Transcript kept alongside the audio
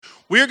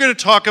We're going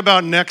to talk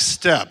about next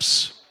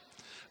steps.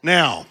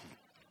 Now,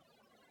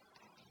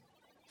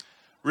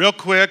 real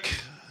quick,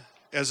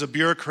 as a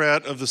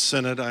bureaucrat of the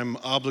Synod, I'm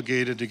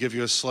obligated to give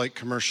you a slight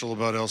commercial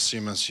about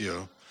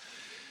LCMSU.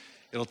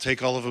 It'll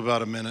take all of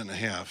about a minute and a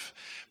half.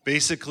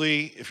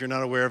 Basically, if you're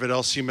not aware of it,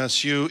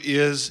 LCMSU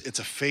it's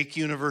a fake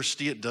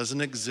university. It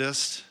doesn't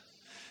exist.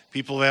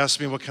 People have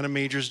asked me, what kind of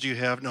majors do you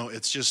have? No,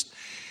 it's just,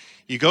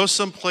 you go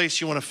someplace,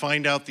 you want to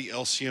find out the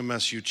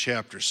LCMSU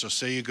chapter. So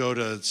say you go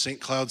to St.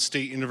 Cloud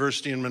State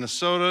University in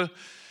Minnesota.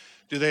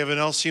 Do they have an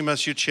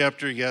LCMSU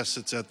chapter? Yes,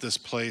 it's at this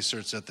place or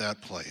it's at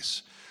that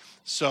place.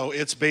 So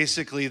it's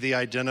basically the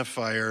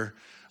identifier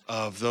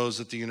of those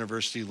at the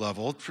university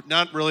level.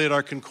 Not really at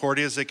our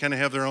Concordias. They kind of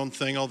have their own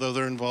thing, although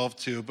they're involved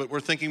too. But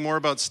we're thinking more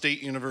about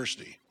state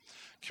university,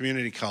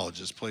 community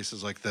colleges,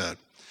 places like that.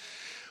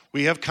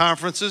 We have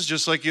conferences,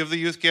 just like you have the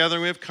youth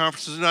gathering. We have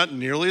conferences not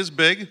nearly as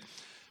big,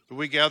 but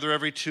we gather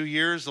every 2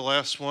 years. The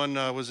last one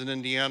was in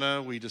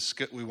Indiana. We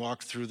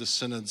walked through the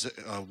Synod's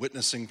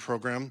witnessing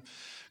program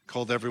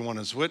called Everyone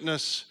is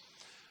Witness.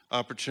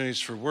 Opportunities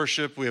for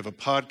worship. We have a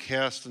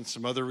podcast and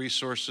some other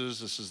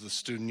resources. This is the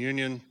Student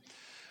Union.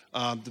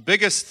 The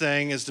biggest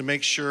thing is to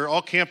make sure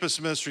all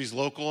campus ministry is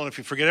local. And if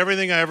you forget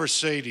everything I ever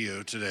say to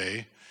you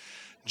today,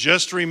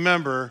 just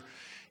remember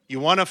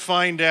you want to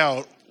find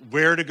out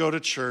where to go to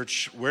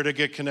church, where to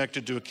get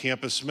connected to a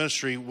campus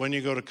ministry when you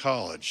go to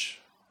college.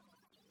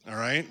 All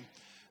right?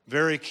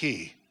 Very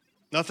key.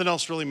 Nothing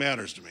else really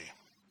matters to me.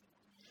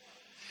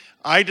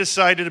 I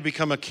decided to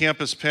become a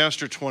campus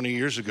pastor 20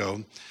 years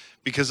ago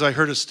because I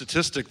heard a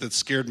statistic that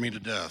scared me to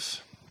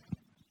death.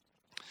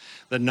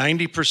 That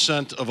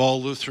 90% of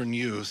all Lutheran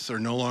youth are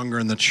no longer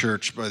in the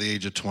church by the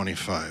age of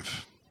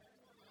 25.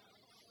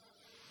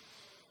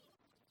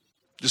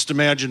 Just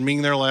imagine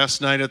being there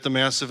last night at the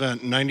mass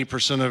event,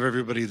 90% of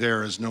everybody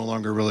there is no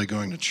longer really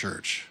going to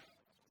church.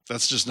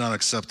 That's just not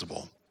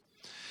acceptable.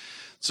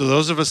 So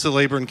those of us that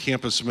labor in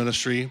campus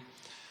ministry,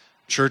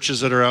 churches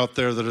that are out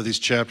there that are these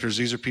chapters,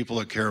 these are people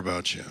that care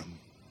about you.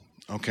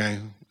 Okay?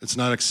 It's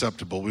not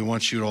acceptable. We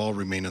want you to all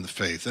remain in the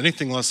faith.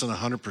 Anything less than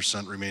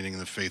 100% remaining in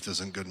the faith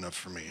isn't good enough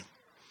for me.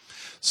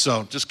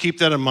 So just keep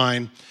that in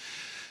mind.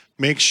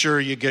 Make sure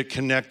you get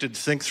connected.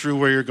 Think through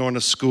where you're going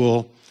to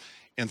school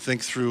and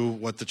think through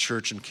what the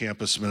church and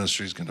campus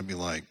ministry is going to be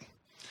like.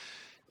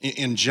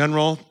 In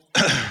general,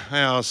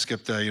 I'll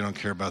skip that. You don't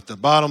care about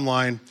that. Bottom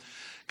line,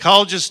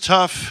 college is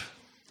tough.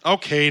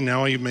 Okay,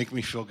 now you make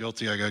me feel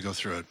guilty. I got to go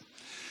through it.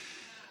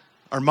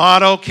 Our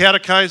motto,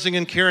 catechizing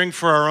and caring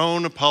for our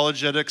own,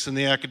 apologetics in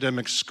the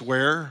academic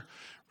square,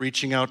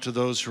 reaching out to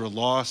those who are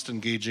lost,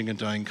 engaging in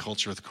dying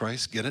culture with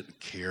Christ. Get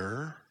it?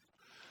 Care.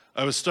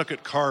 I was stuck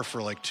at CAR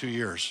for like 2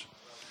 years.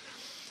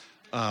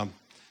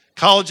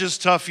 College is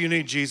tough. You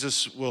need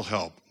Jesus. Will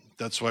help.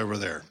 That's why we're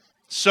there.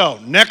 So,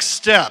 next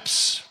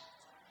steps.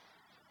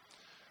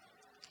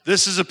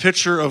 This is a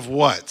picture of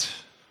what?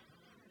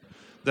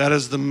 That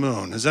is the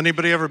moon. Has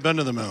anybody ever been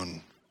to the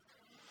moon?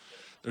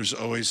 There's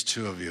always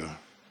two of you.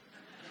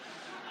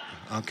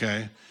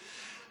 Okay.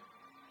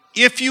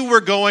 If you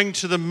were going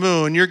to the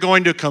moon, you're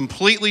going to a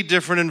completely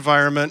different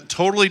environment,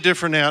 totally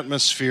different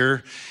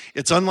atmosphere.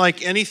 It's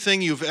unlike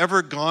anything you've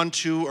ever gone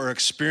to or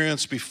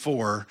experienced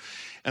before.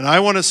 And I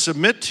want to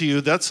submit to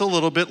you that's a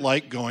little bit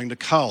like going to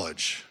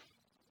college.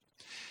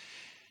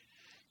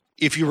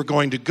 If you were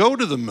going to go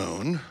to the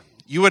moon,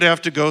 you would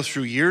have to go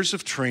through years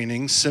of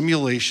training,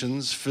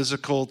 simulations,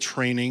 physical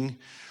training.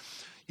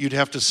 You'd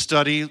have to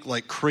study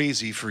like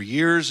crazy for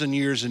years and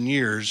years and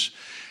years,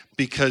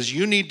 because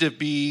you need to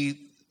be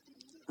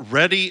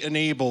ready and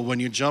able when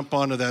you jump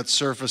onto that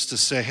surface to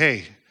say,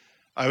 hey,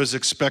 I was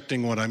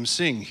expecting what I'm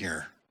seeing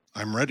here.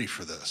 I'm ready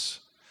for this.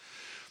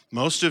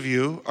 Most of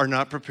you are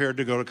not prepared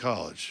to go to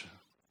college.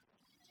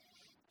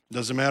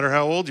 Doesn't matter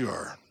how old you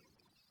are.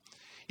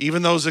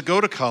 Even those that go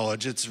to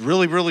college, it's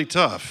really, really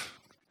tough.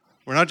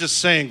 We're not just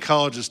saying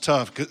college is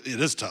tough, 'cause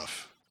it is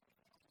tough.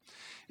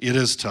 It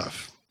is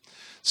tough.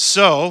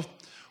 So,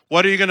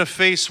 what are you going to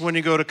face when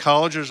you go to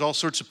college? There's all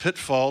sorts of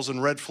pitfalls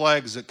and red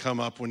flags that come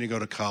up when you go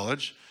to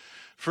college.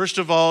 First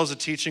of all is a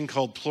teaching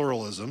called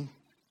pluralism.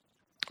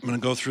 I'm going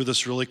to go through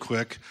this really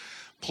quick.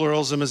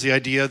 Pluralism is the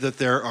idea that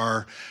there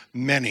are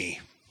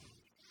many.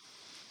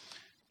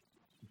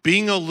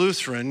 Being a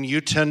Lutheran,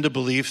 you tend to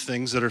believe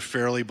things that are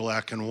fairly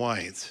black and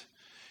white.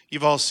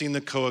 You've all seen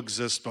the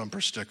coexist bumper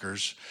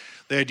stickers.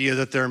 The idea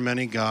that there are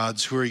many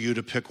gods. Who are you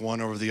to pick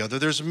one over the other?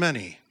 There's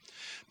many.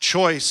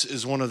 Choice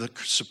is one of the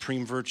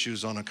supreme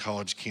virtues on a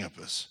college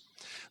campus.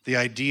 The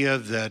idea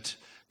that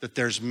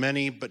there's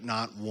many but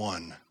not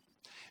one.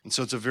 And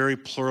so it's a very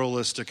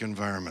pluralistic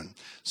environment.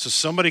 So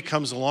somebody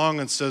comes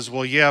along and says,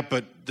 well, yeah,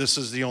 but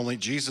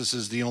Jesus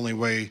is the only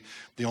way,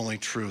 the only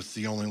truth,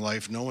 the only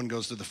life. No one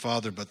goes to the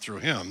Father but through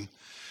him.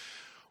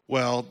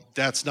 Well,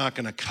 that's not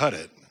going to cut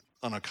it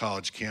on a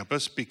college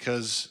campus,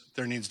 because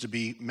there needs to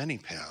be many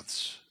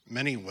paths,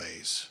 many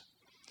ways,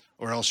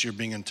 or else you're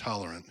being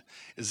intolerant.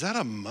 Is that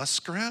a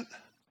muskrat?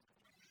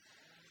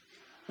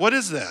 What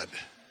is that?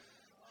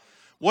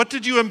 What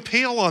did you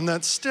impale on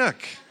that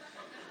stick?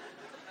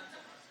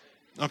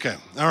 Okay,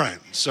 all right,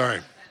 sorry.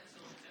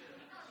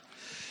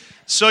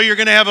 So you're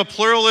going to have a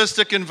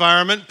pluralistic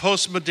environment,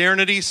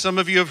 postmodernity. Some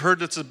of you have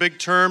heard it's a big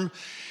term.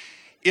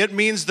 It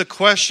means the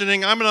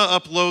questioning. I'm going to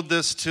upload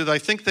this to, I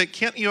think that,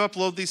 can't you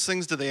upload these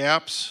things to the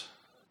apps?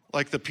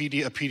 Like a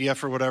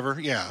PDF or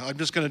whatever? Yeah, I'm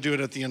just going to do it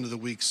at the end of the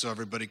week so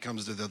everybody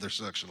comes to the other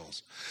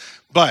sectionals.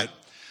 But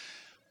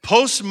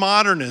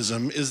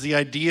postmodernism is the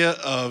idea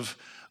of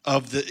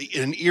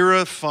an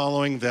era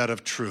following that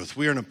of truth.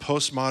 We are in a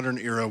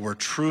postmodern era where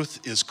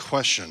truth is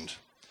questioned.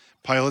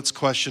 Pilate's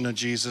question of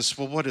Jesus,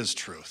 well, what is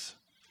truth?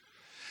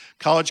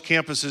 College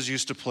campuses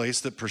used to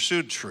place that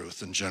pursued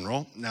truth in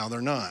general. Now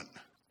they're not.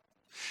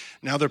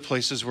 Now they're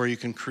places where you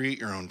can create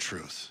your own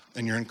truth,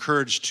 and you're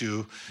encouraged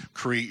to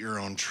create your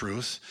own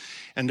truth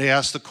and to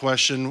ask the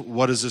question,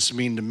 what does this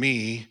mean to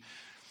me,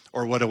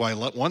 or what do I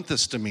want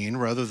this to mean,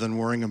 rather than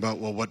worrying about,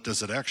 well, what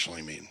does it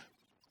actually mean?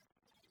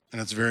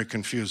 And it's very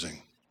confusing.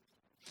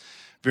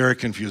 Very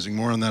confusing.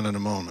 More on that in a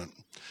moment.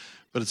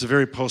 But it's a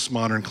very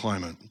postmodern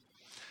climate.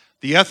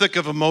 The ethic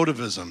of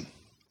emotivism.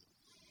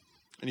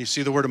 And you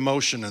see the word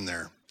emotion in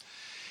there.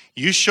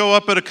 You show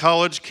up at a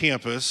college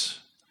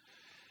campus,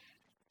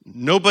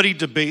 nobody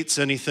debates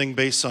anything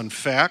based on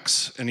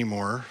facts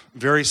anymore,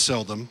 very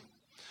seldom.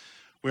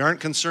 We aren't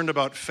concerned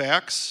about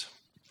facts,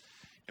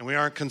 and we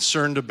aren't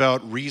concerned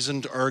about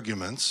reasoned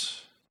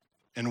arguments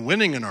and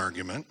winning an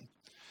argument.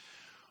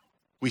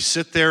 We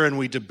sit there and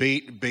we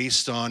debate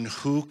based on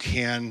who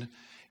can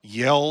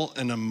yell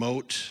and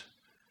emote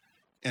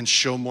and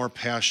show more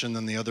passion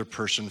than the other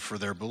person for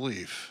their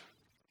belief.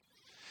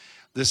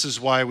 This is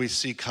why we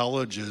see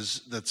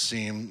colleges that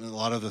seem, a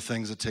lot of the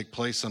things that take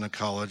place in a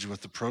college with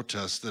the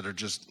protests that are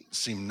just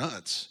seem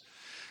nuts.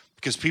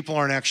 Because people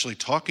aren't actually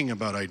talking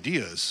about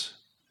ideas.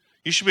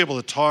 You should be able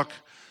to talk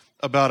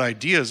about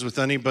ideas with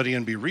anybody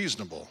and be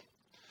reasonable.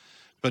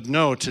 But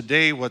no,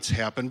 today what's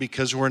happened,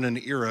 because we're in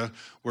an era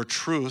where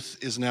truth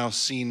is now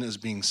seen as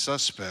being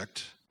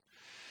suspect,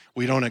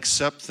 we don't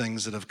accept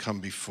things that have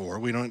come before.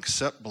 We don't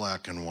accept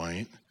black and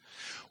white.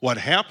 What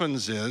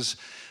happens is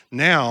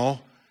now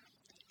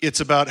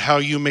it's about how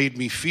you made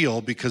me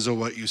feel because of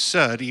what you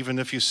said, even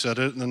if you said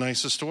it in the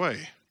nicest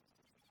way.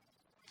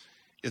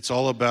 It's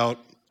all about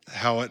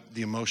how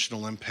the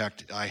emotional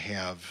impact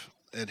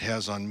it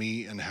has on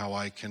me and how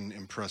I can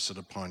impress it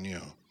upon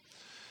you.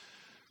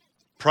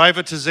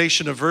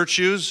 Privatization of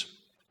virtues,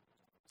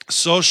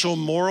 social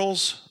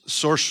morals,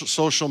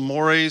 social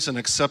mores and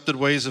accepted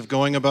ways of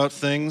going about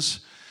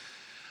things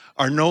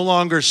are no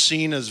longer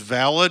seen as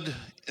valid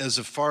as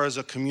far as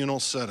a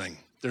communal setting.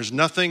 There's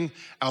nothing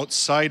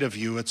outside of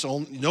you.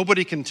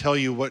 Nobody can tell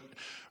you what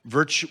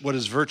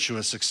is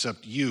virtuous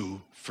except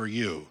you for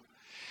you.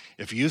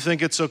 If you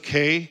think it's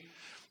okay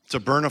to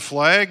burn a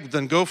flag,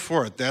 then go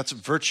for it. That's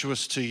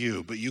virtuous to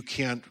you, but you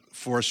can't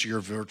force your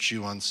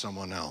virtue on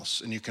someone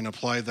else. And you can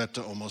apply that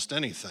to almost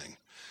anything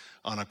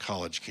on a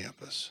college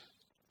campus.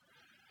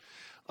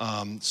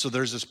 So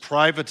there's this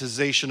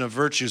privatization of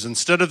virtues.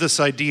 Instead of this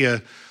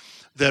idea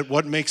that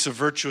what makes a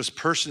virtuous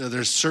person,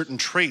 there's certain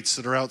traits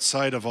that are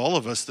outside of all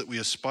of us that we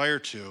aspire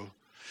to.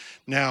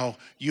 Now,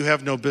 you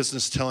have no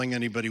business telling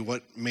anybody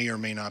what may or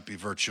may not be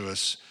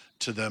virtuous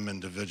to them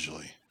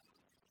individually.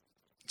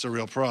 It's a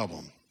real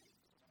problem.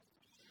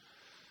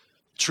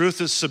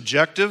 Truth is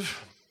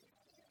subjective.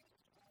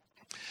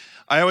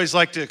 I always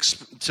like to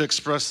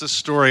express this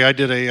story. I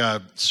did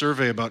a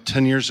survey about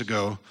 10 years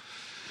ago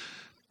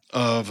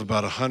of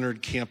about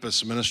 100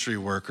 campus ministry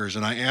workers,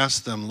 and I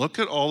asked them, look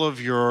at all of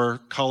your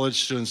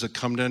college students that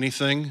come to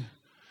anything.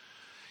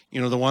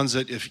 You know, the ones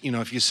that if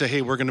you say,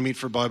 hey, we're going to meet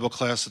for Bible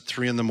class at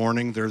 3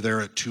 a.m, they're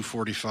there at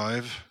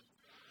 2:45.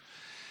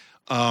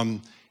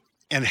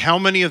 And how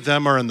many of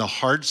them are in the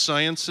hard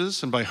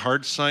sciences? And by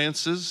hard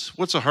sciences,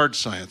 what's a hard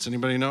science?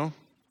 Anybody know?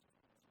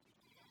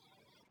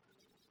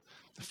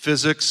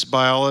 Physics,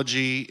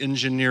 biology,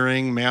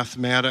 engineering,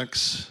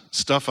 mathematics,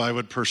 stuff I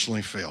would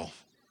personally fail.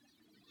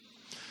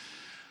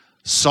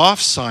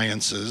 Soft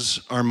sciences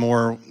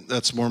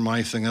that's more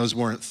my thing. That was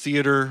more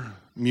theater,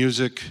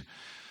 music,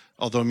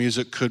 although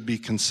music could be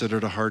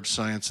considered a hard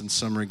science in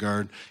some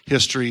regard.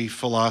 History,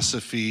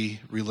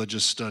 philosophy,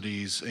 religious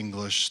studies,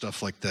 English,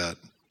 stuff like that.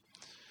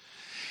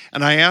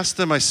 And I asked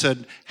them, I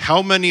said,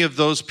 how many of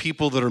those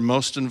people that are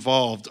most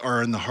involved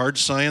are in the hard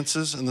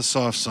sciences and the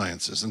soft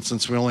sciences? And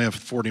since we only have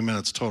 40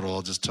 minutes total,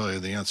 I'll just tell you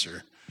the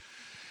answer.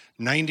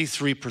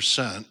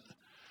 93%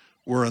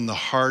 were in the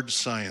hard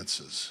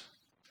sciences.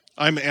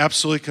 I'm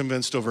absolutely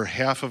convinced over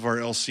half of our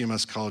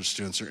LCMS college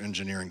students are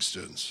engineering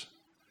students.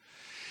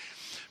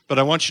 But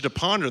I want you to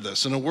ponder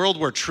this. In a world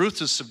where truth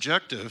is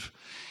subjective,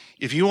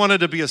 if you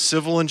wanted to be a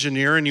civil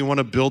engineer and you want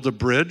to build a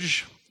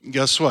bridge,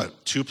 guess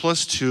what? 2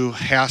 + 2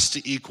 has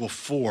to equal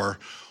 4,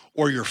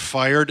 or you're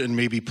fired and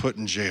maybe put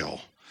in jail,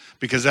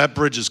 because that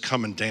bridge is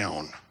coming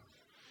down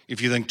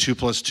if you think 2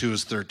 + 2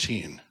 is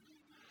 13.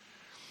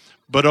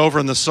 But over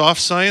in the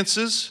soft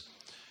sciences,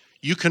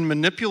 You can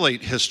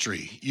manipulate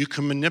history. You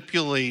can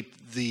manipulate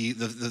the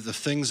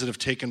things that have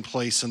taken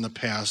place in the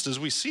past, as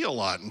we see a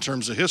lot in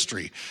terms of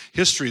history.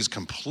 History is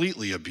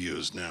completely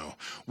abused now.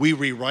 We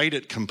rewrite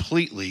it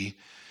completely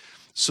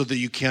so that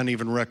you can't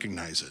even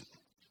recognize it.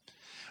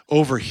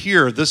 Over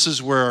here, this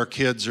is where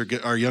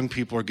our young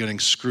people are getting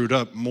screwed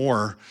up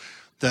more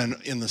than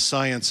in the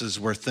sciences,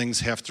 where things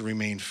have to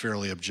remain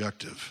fairly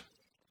objective.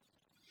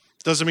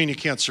 Doesn't mean you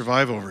can't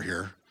survive over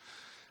here.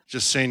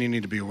 Just saying you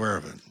need to be aware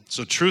of it.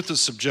 So truth is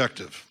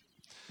subjective.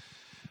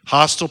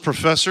 Hostile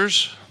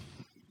professors,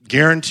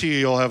 guarantee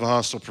you'll have a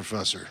hostile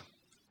professor.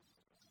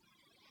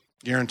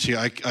 Guarantee.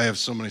 I have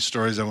so many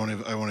stories, I won't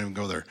even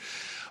go there.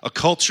 A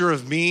culture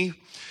of me.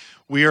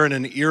 We are in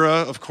an era,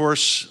 of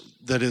course,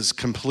 that is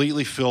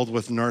completely filled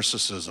with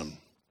narcissism.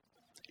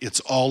 It's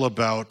all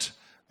about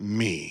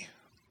me.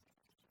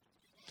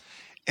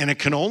 And it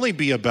can only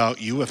be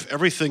about you if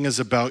everything is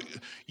about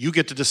you.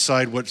 Get to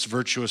decide what's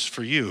virtuous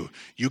for you.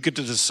 You get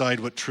to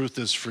decide what truth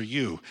is for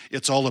you.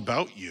 It's all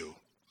about you.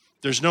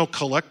 There's no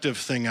collective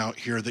thing out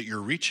here that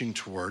you're reaching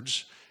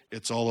towards.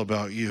 It's all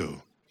about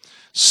you.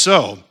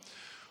 So,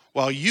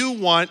 while you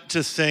want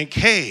to think,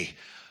 hey,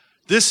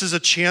 this is a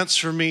chance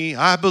for me,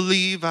 I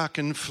believe I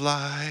can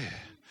fly,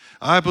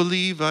 I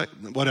believe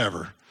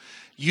whatever.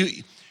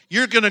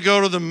 You're going to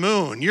go to the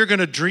moon. You're going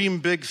to dream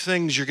big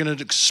things. You're going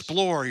to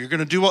explore. You're going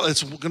to do all.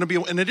 It's going to be,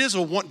 and it is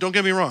don't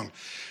get me wrong.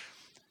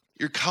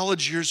 Your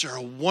college years are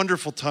a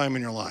wonderful time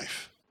in your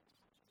life.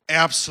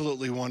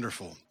 Absolutely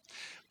wonderful.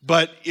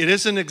 But it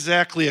isn't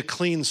exactly a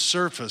clean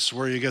surface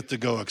where you get to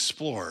go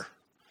explore.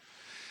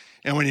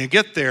 And when you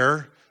get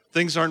there,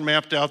 things aren't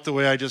mapped out the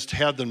way I just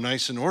had them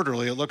nice and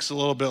orderly. It looks a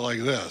little bit like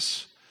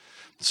this.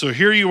 So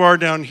here you are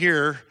down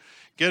here,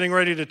 getting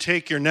ready to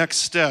take your next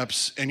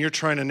steps, and you're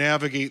trying to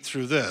navigate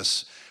through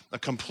this. A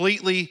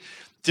completely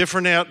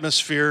different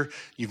atmosphere.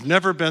 You've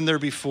never been there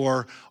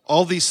before.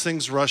 All these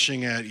things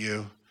rushing at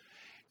you,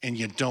 and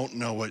you don't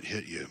know what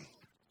hit you.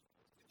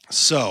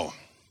 So,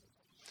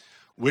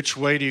 which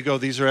way do you go?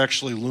 These are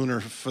actually lunar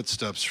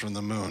footsteps from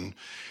the moon,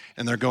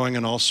 and they're going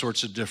in all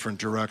sorts of different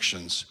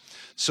directions.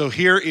 So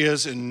here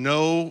is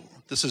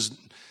this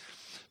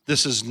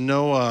is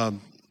no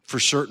for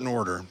certain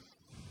order.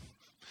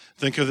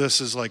 Think of this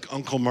as like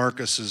Uncle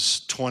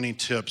Marcus's 20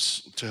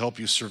 tips to help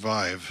you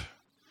survive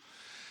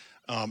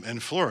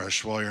and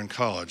flourish while you're in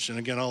college. And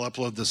again, I'll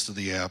upload this to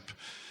the app.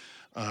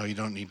 You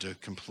don't need to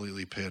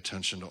completely pay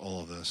attention to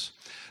all of this.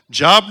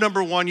 Job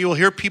number one, you'll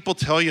hear people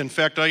tell you, in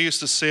fact, I used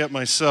to say it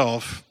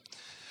myself,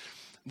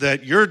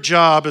 that your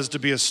job is to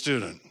be a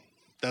student.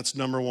 That's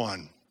number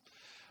one.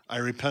 I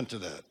repent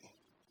of that.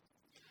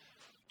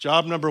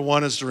 Job number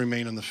one is to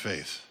remain in the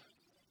faith.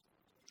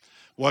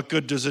 What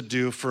good does it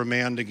do for a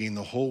man to gain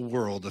the whole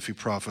world if he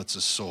profits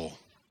his soul?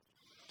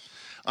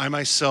 I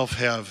myself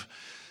have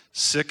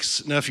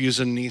 6 nephews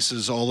and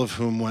nieces, all of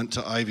whom went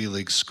to Ivy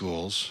League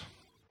schools.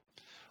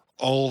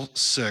 All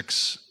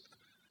 6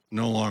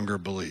 no longer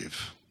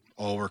believe.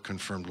 All were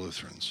confirmed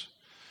Lutherans.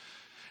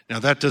 Now,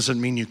 that doesn't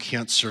mean you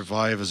can't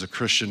survive as a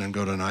Christian and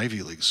go to an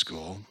Ivy League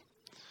school.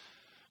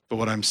 But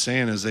what I'm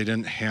saying is they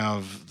didn't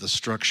have the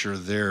structure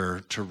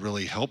there to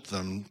really help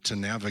them to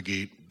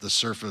navigate the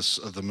surface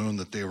of the moon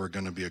that they were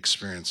going to be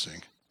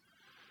experiencing.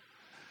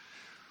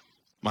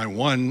 My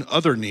one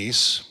other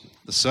niece,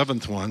 the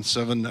 7th one,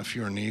 7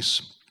 nephew or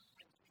niece,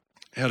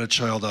 had a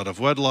child out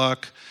of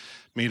wedlock,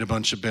 made a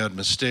bunch of bad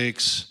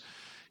mistakes,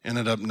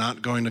 ended up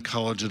not going to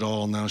college at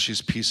all. Now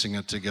she's piecing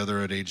it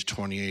together at age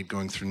 28,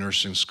 going through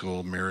nursing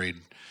school, married,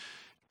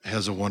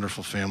 has a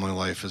wonderful family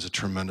life, is a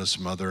tremendous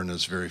mother, and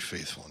is very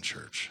faithful in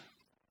church.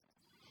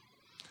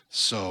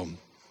 So,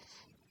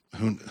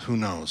 who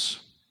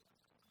knows?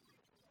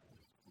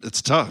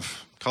 It's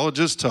tough. College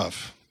is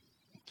tough.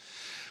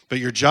 But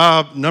your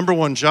job, number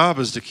one job,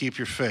 is to keep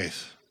your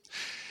faith.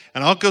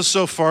 And I'll go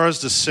so far as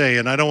to say,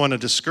 and I don't want to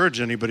discourage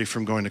anybody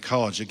from going to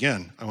college.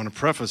 Again, I want to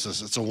preface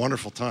this. It's a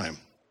wonderful time.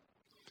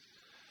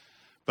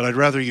 But I'd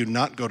rather you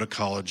not go to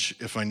college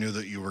if I knew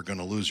that you were going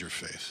to lose your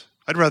faith.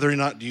 I'd rather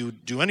not you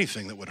do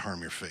anything that would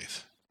harm your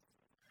faith.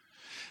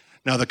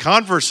 Now, the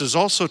converse is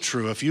also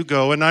true. If you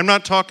go, and I'm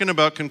not talking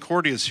about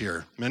Concordias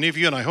here. Many of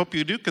you, and I hope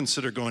you do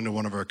consider going to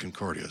one of our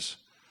Concordias.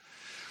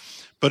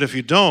 But if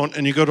you don't,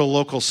 and you go to a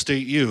local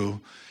state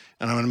U,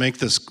 and I'm going to make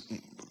this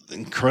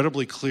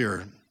incredibly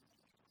clear,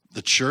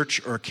 the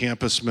church or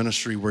campus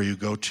ministry where you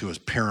go to is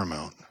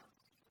paramount.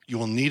 You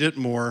will need it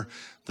more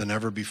than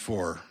ever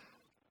before.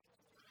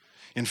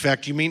 In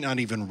fact, you may not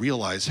even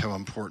realize how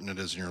important it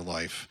is in your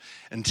life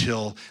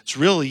until it's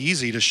really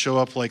easy to show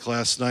up like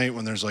last night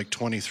when there's like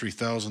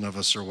 23,000 of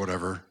us or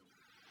whatever.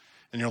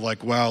 And you're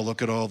like, wow,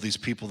 look at all these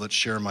people that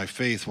share my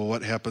faith. Well,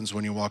 what happens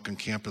when you walk on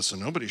campus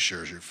and nobody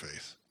shares your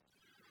faith?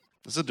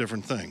 It's a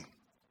different thing.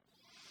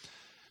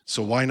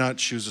 So why not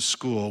choose a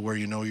school where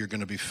you know you're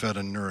going to be fed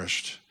and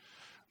nourished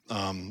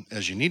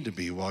as you need to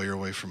be while you're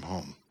away from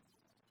home?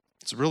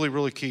 It's really,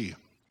 really key.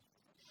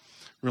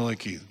 Really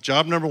key.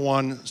 Job number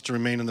one is to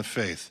remain in the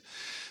faith.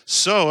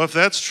 So if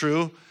that's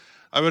true,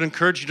 I would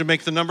encourage you to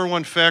make the number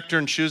one factor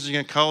in choosing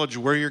a college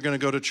where you're going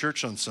to go to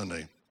church on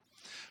Sunday.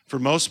 For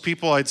most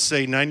people, I'd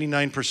say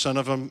 99%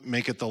 of them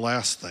make it the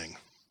last thing.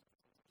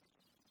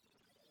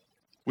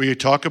 We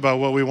talk about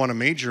what we want to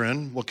major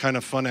in, what kind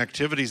of fun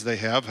activities they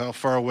have, how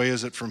far away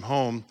is it from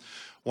home.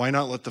 Why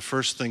not let the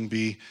first thing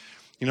be,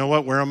 you know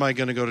what, where am I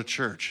going to go to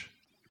church?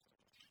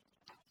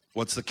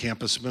 What's the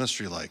campus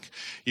ministry like?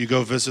 You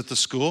go visit the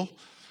school.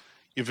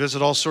 You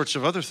visit all sorts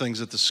of other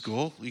things at the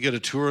school. You get a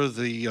tour of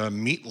the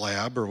meat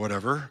lab or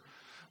whatever.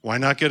 Why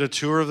not get a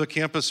tour of the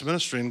campus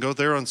ministry and go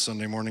there on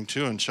Sunday morning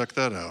too and check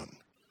that out?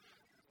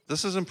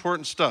 This is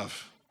important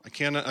stuff. I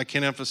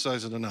can't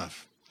emphasize it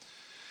enough.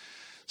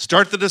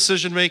 Start the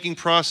decision-making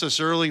process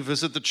early.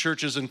 Visit the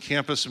churches and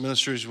campus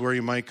ministries where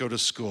you might go to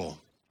school.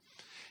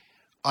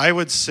 I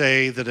would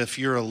say that if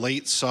you're a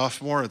late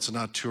sophomore, it's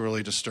not too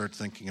early to start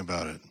thinking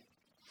about it.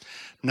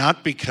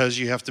 Not because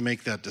you have to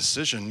make that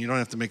decision. You don't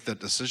have to make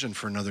that decision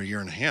for another year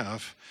and a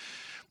half.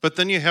 But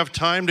then you have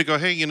time to go,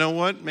 hey, you know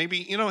what?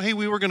 Maybe, hey,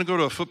 we were going to go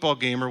to a football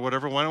game or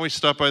whatever. Why don't we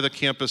stop by the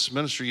campus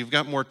ministry? You've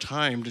got more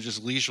time to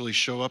just leisurely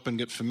show up and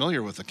get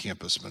familiar with the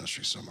campus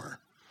ministry somewhere,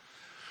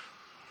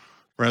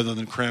 rather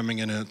than cramming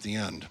in at the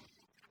end.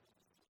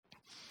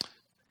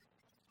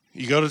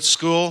 You go to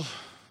school,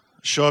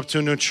 show up to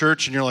a new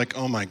church, and you're like,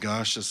 oh my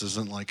gosh, this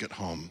isn't like at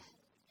home.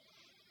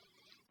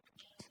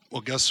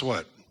 Well, guess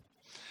what?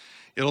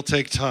 It'll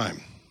take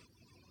time.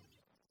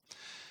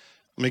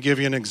 Let me give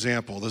you an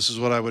example. This is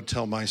what I would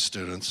tell my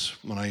students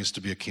when I used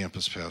to be a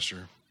campus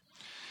pastor.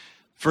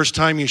 First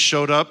time you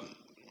showed up,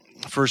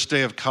 first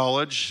day of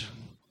college,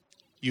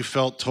 you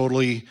felt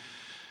totally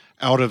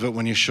out of it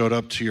when you showed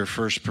up to your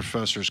first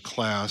professor's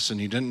class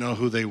and you didn't know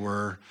who they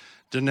were,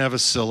 didn't have a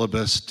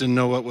syllabus, didn't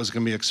know what was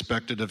going to be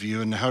expected of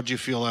you. And how'd you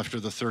feel after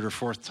the third or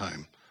fourth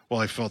time? Well,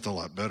 I felt a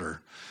lot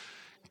better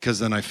because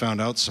then I found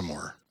out some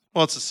more.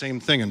 Well, it's the same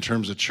thing in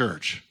terms of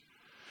church.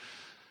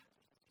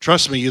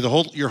 Trust me,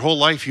 your whole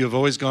life you have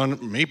always gone,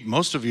 maybe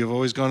most of you have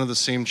always gone to the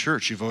same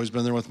church. You've always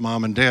been there with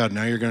mom and dad.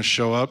 Now you're going to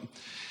show up,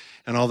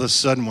 and all of a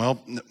sudden, well,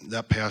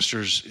 that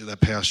pastor's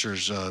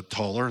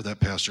taller, that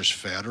pastor's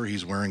fatter.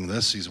 He's wearing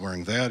this, he's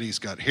wearing that. He's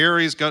got hair,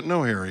 he's got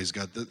no hair. He's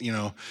got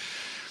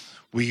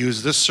we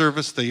use this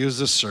service, they use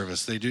this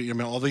service. They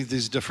do, all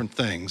these different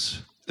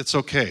things. It's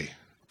okay.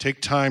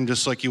 Take time,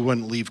 just like you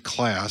wouldn't leave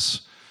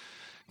class.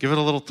 Give it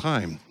a little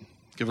time.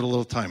 Give it a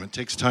little time. It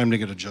takes time to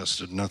get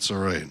adjusted, and that's all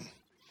right.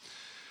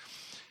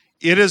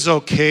 It is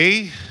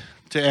okay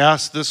to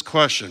ask this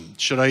question: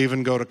 should I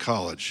even go to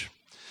college?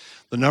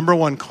 The number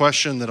one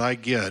question that I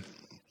get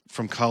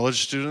from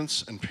college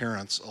students and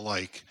parents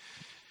alike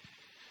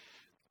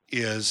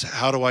is,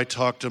 how do I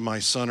talk to my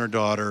son or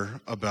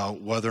daughter about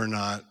whether or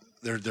not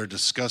they're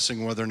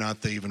discussing whether or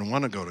not they even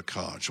want to go to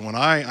college? When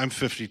I'm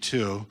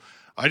 52,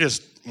 I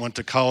just went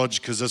to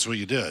college because that's what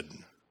you did.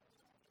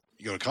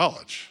 You go to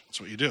college. That's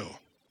what you do.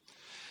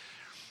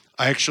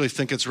 I actually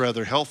think it's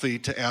rather healthy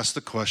to ask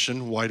the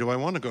question, why do I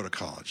want to go to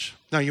college?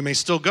 Now, you may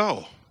still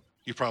go.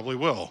 You probably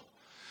will.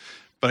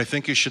 But I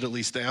think you should at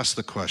least ask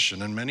the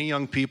question. And many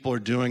young people are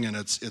doing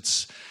it.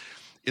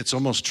 It's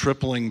almost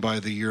tripling by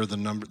the year,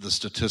 the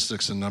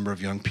statistics and number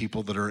of young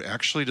people that are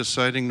actually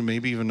deciding to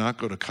maybe even not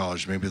go to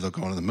college. Maybe they'll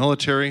go into the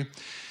military.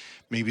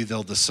 Maybe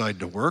they'll decide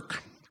to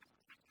work.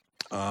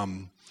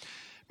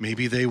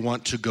 Maybe they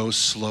want to go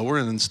slower,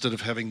 and instead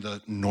of having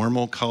the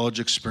normal college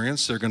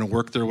experience, they're going to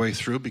work their way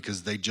through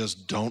because they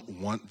just don't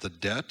want the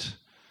debt.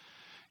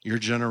 Your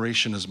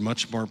generation is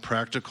much more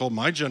practical.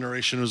 My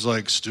generation was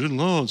like, student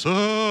loans,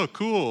 oh,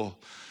 cool.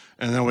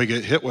 And then we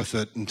get hit with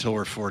it until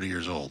we're 40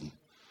 years old.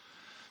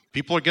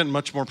 People are getting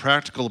much more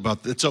practical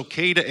about it. It's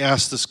okay to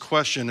ask this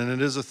question, and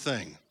it is a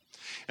thing.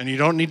 And you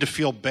don't need to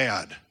feel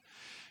bad,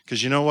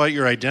 because you know what?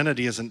 Your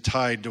identity isn't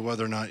tied to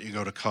whether or not you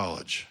go to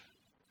college.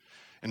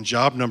 And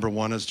job number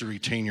one is to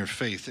retain your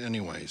faith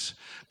anyways.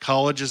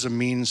 College is a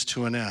means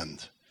to an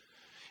end.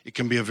 It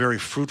can be a very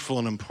fruitful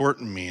and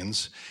important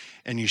means,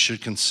 and you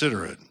should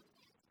consider it.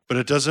 But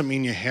it doesn't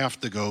mean you have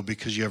to go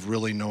because you have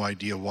really no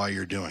idea why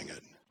you're doing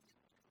it.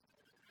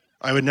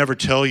 I would never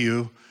tell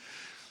you,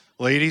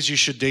 ladies, you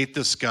should date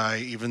this guy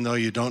even though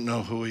you don't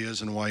know who he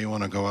is and why you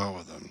want to go out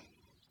with him.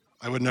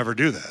 I would never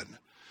do that.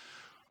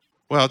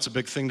 Well, it's a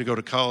big thing to go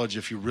to college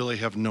if you really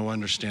have no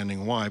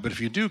understanding why. But if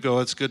you do go,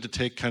 it's good to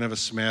take kind of a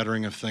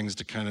smattering of things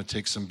to kind of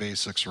take some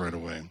basics right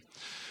away.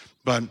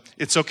 But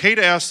it's okay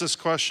to ask this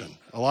question.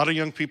 A lot of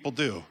young people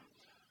do.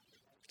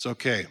 It's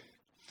okay.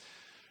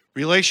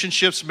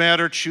 Relationships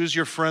matter. Choose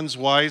your friends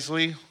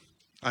wisely.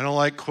 I don't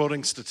like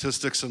quoting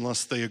statistics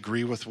unless they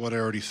agree with what I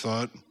already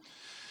thought,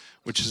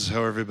 which is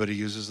how everybody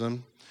uses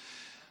them.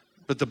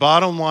 But the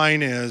bottom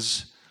line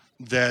is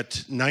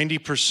that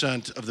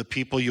 90% of the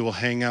people you will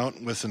hang out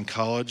with in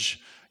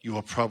college, you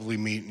will probably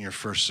meet in your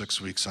first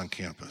 6 weeks on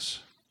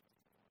campus.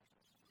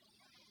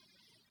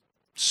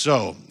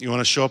 So, you want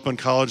to show up in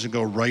college and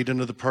go right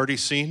into the party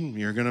scene?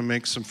 You're going to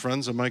make some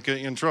friends that might get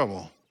you in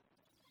trouble.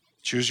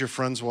 Choose your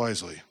friends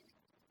wisely.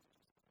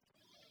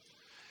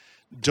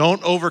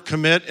 Don't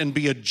overcommit and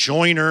be a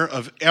joiner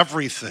of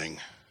everything.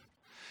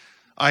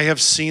 I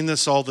have seen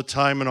this all the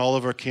time, and all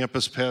of our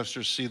campus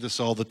pastors see this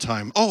all the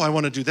time. Oh, I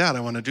want to do that. I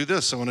want to do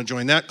this. I want to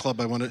join that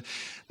club.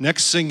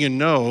 Next thing you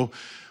know,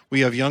 we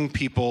have young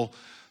people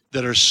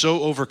that are so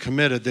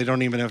overcommitted they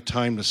don't even have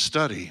time to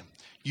study.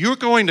 You're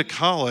going to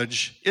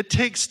college. It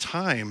takes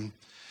time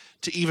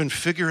to even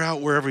figure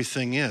out where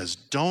everything is.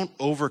 Don't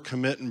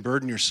overcommit and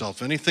burden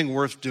yourself. Anything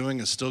worth doing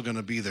is still going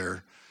to be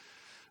there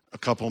a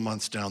couple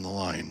months down the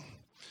line.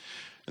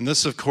 And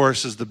this, of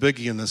course, is the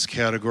biggie in this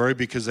category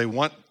because they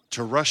want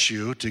to rush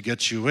you to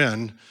get you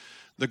in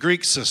the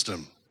Greek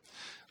system.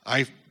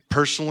 I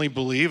personally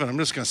believe, and I'm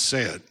just going to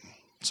say it,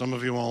 some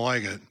of you won't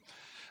like it,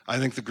 I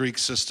think the Greek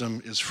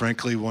system is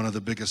frankly one of the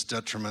biggest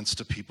detriments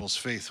to people's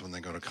faith when they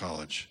go to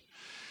college.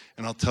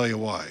 And I'll tell you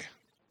why.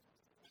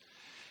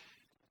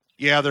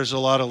 Yeah, there's a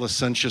lot of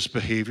licentious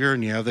behavior,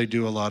 and yeah, they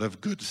do a lot of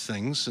good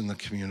things in the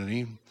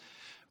community,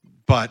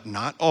 but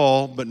not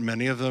all, but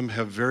many of them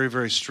have very,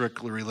 very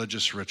strict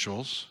religious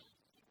rituals.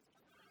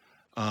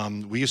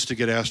 We used to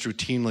get asked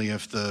routinely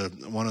if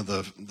one of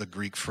the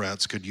Greek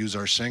frats could use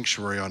our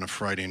sanctuary on a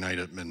Friday night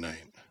at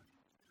midnight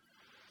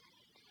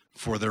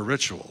for their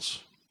rituals.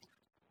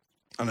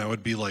 And I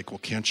would be like, well,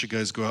 can't you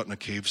guys go out in a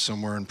cave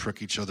somewhere and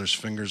prick each other's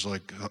fingers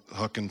like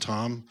Huck and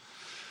Tom?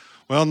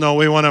 Well, no,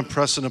 we want to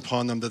impress it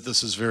upon them that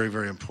this is very,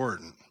 very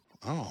important.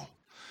 Oh,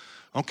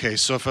 okay,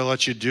 so if I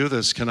let you do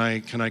this, can I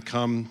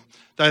come?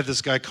 I had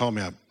this guy call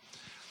me up.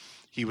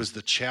 He was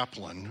the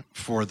chaplain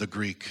for the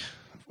Greek,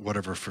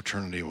 whatever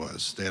fraternity it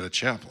was. They had a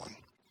chaplain.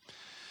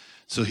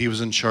 So he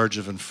was in charge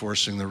of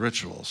enforcing the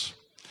rituals.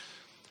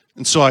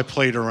 And so I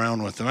played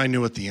around with him. I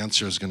knew what the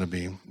answer was going to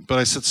be. But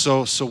I said,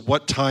 so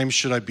what time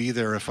should I be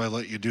there if I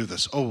let you do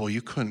this? Oh, well,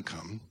 you couldn't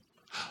come.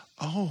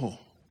 Oh,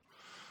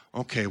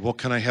 okay. Well,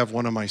 can I have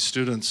one of my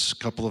students, a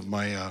couple of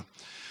my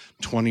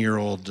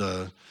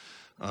 20-year-old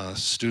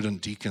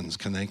student deacons,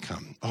 can they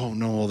come? Oh,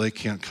 no, well, they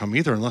can't come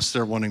either unless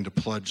they're wanting to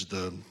pledge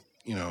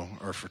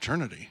our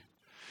fraternity.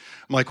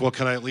 I'm like, well,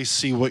 can I at least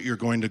see what you're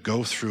going to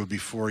go through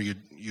before you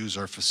use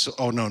our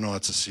facility? Oh, no,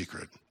 it's a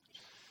secret.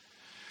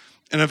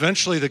 And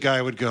eventually the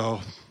guy would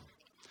go,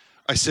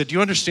 I said, do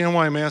you understand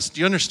why I'm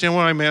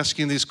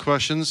asking these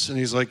questions? And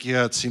he's like,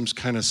 yeah, it seems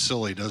kind of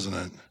silly, doesn't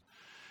it?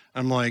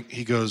 I'm like,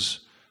 he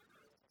goes,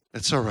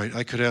 it's all right.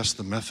 I could ask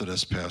the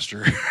Methodist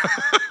pastor.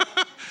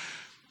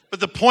 But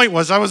the point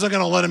was I wasn't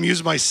going to let him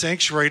use my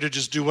sanctuary to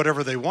just do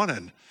whatever they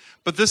wanted.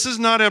 But this is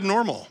not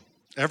abnormal.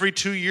 Every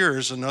 2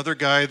 years, another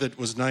guy that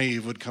was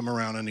naive would come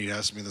around and he'd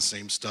ask me the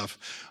same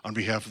stuff on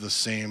behalf of the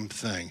same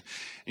thing.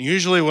 And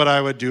usually what I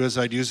would do is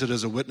I'd use it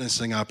as a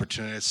witnessing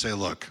opportunity. I'd say,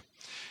 look,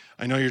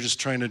 I know you're just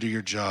trying to do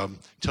your job.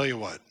 Tell you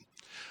what,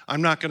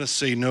 I'm not going to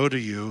say no to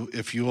you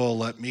if you will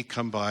let me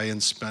come by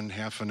and spend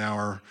half an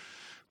hour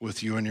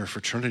with you and your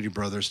fraternity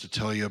brothers to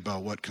tell you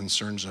about what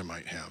concerns I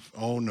might have.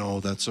 Oh, no,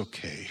 that's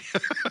okay.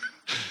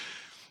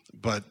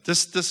 But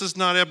this is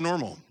not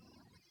abnormal.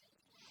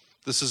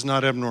 This is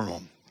not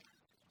abnormal.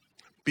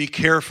 Be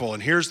careful.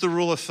 And here's the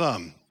rule of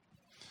thumb.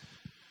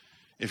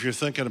 If you're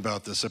thinking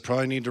about this, I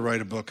probably need to write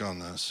a book on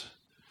this.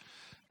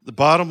 The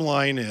bottom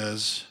line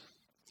is,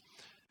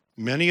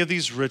 many of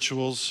these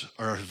rituals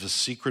are of a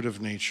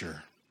secretive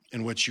nature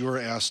in which you are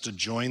asked to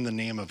join the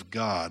name of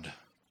God,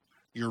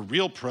 your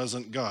real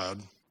present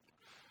God,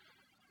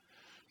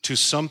 to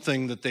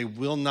something that they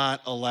will not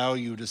allow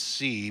you to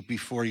see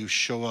before you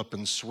show up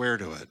and swear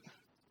to it.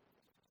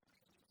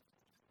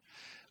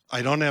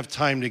 I don't have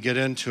time to get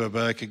into it,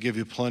 but I could give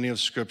you plenty of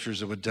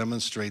scriptures that would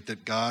demonstrate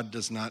that God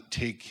does not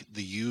take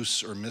the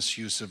use or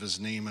misuse of his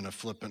name in a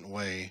flippant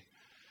way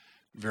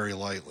very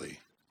lightly.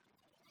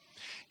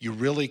 You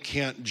really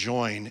can't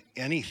join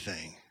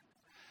anything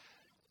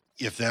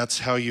if that's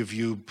how you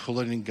view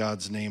putting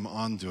God's name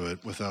onto it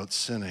without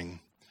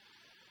sinning.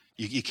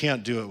 You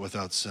can't do it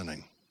without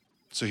sinning.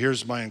 So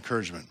here's my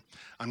encouragement.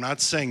 I'm not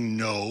saying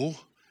no,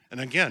 and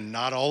again,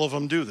 not all of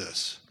them do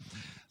this.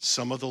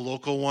 Some of the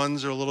local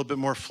ones are a little bit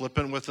more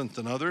flippant with it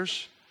than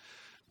others.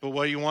 But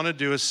what you want to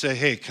do is say,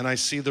 hey, can I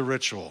see the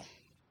ritual?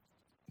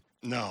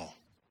 No.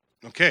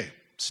 Okay,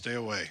 stay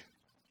away.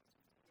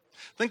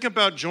 Think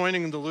about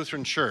joining the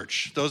Lutheran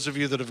Church. Those of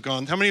you that have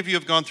gone, how many of you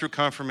have gone through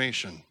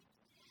confirmation?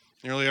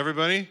 Nearly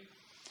everybody?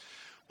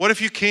 What if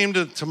you came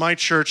to my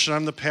church and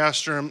I'm the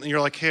pastor and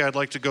you're like, hey, I'd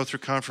like to go through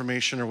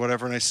confirmation or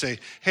whatever, and I say,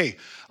 hey,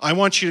 I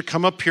want you to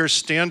come up here,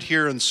 stand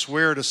here, and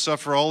swear to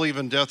suffer all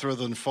even death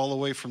rather than fall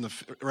away from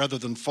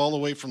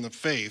the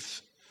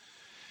faith.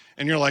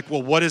 And you're like,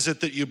 well, what is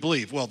it that you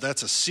believe? Well,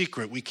 that's a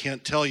secret. We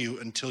can't tell you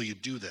until you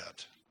do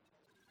that.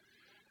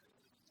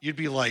 You'd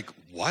be like,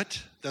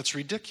 what? That's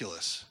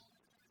ridiculous.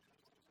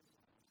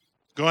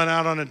 Going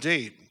out on a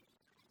date.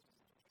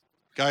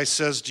 Guy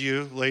says to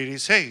you,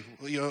 ladies, hey,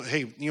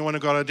 you want to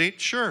go on a date?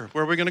 Sure.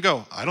 Where are we going to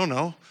go? I don't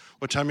know.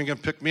 What time are you going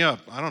to pick me up?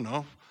 I don't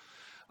know.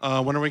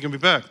 When are we going to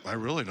be back? I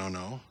really don't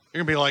know.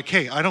 You're going to be like,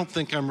 hey, I don't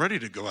think I'm ready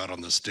to go out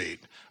on this date.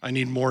 I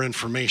need more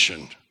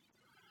information.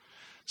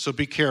 So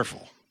be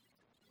careful.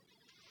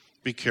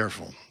 Be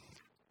careful.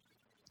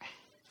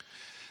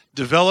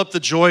 Develop the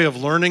joy of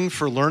learning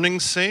for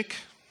learning's sake.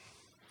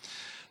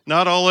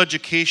 Not all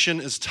education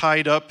is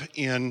tied up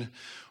in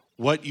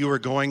what you are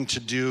going to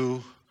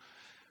do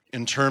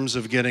in terms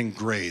of getting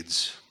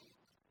grades.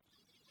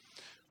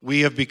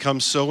 We have become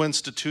so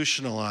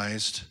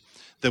institutionalized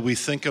that we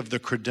think of the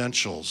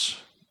credentials,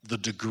 the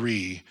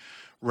degree,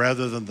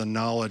 rather than the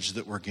knowledge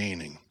that we're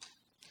gaining.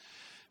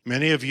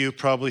 Many of you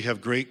probably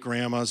have great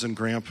grandmas and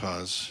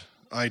grandpas.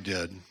 I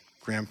did,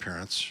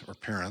 grandparents or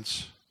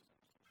parents.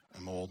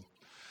 I'm old.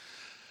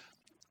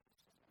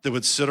 That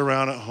would sit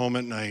around at home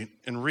at night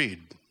and read.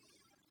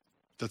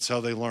 That's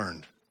how they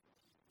learned.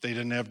 They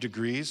didn't have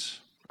degrees,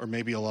 or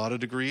maybe a lot of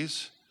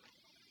degrees,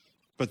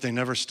 but they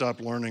never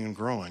stopped learning and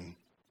growing.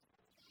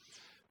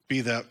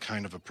 Be that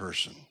kind of a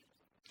person.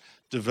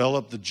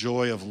 Develop the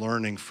joy of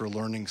learning for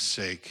learning's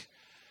sake,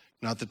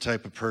 not the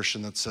type of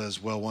person that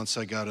says, well, once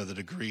I got the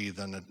degree,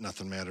 then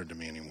nothing mattered to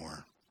me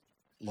anymore.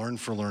 Learn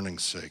for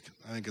learning's sake.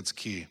 I think it's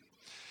key.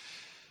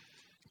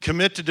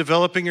 Commit to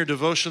developing your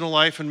devotional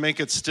life and make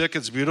it stick.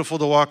 It's beautiful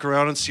to walk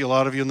around and see a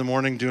lot of you in the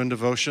morning doing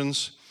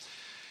devotions.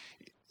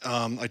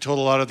 I told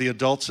a lot of the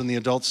adults in the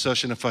adult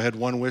session, if I had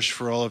one wish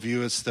for all of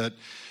you, it's that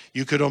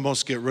you could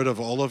almost get rid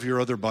of all of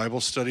your other Bible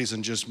studies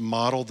and just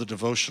model the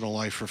devotional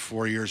life for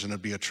 4 years, and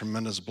it'd be a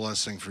tremendous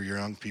blessing for your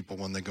young people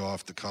when they go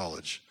off to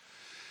college.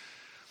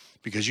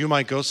 Because you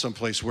might go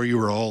someplace where you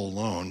are all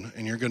alone,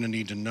 and you're going to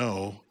need to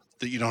know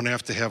that you don't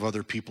have to have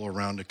other people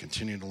around to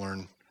continue to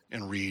learn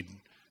and read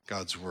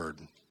God's Word.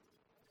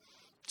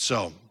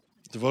 So,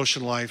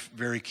 devotional life,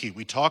 very key.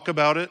 We talk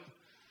about it.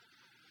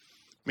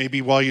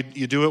 Maybe while you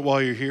do it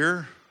while you're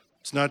here.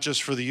 It's not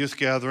just for the youth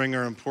gathering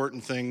or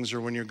important things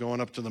or when you're going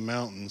up to the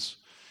mountains.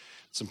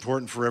 It's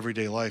important for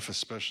everyday life,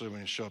 especially when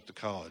you show up to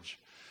college.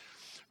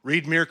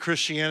 Read Mere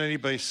Christianity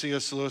by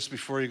C.S. Lewis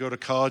before you go to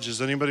college.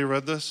 Has anybody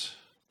read this?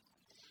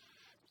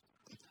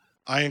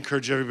 I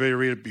encourage everybody to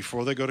read it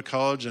before they go to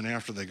college and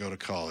after they go to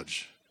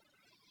college,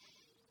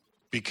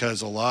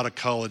 because a lot of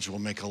college will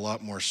make a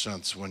lot more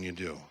sense when you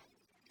do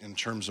in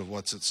terms of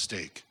what's at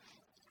stake.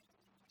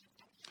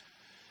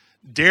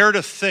 Dare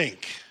to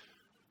think.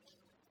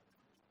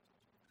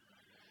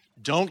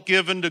 Don't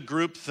give in to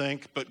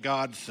groupthink, but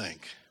God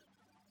think.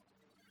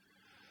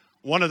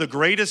 One of the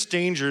greatest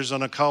dangers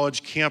on a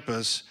college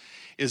campus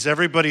is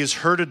everybody is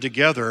herded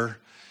together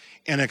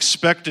and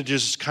expected to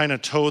just kind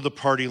of toe the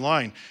party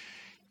line.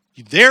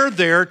 They're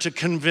there to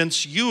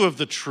convince you of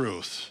the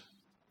truth.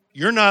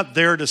 You're not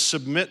there to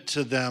submit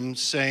to them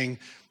saying,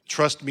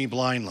 trust me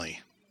blindly.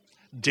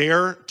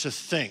 Dare to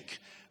think.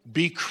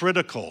 Be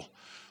critical.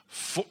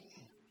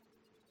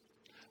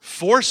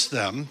 Force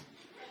them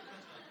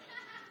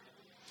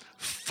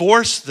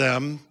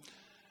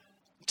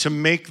to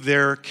make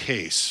their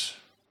case.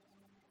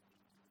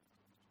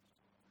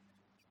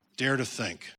 Dare to think.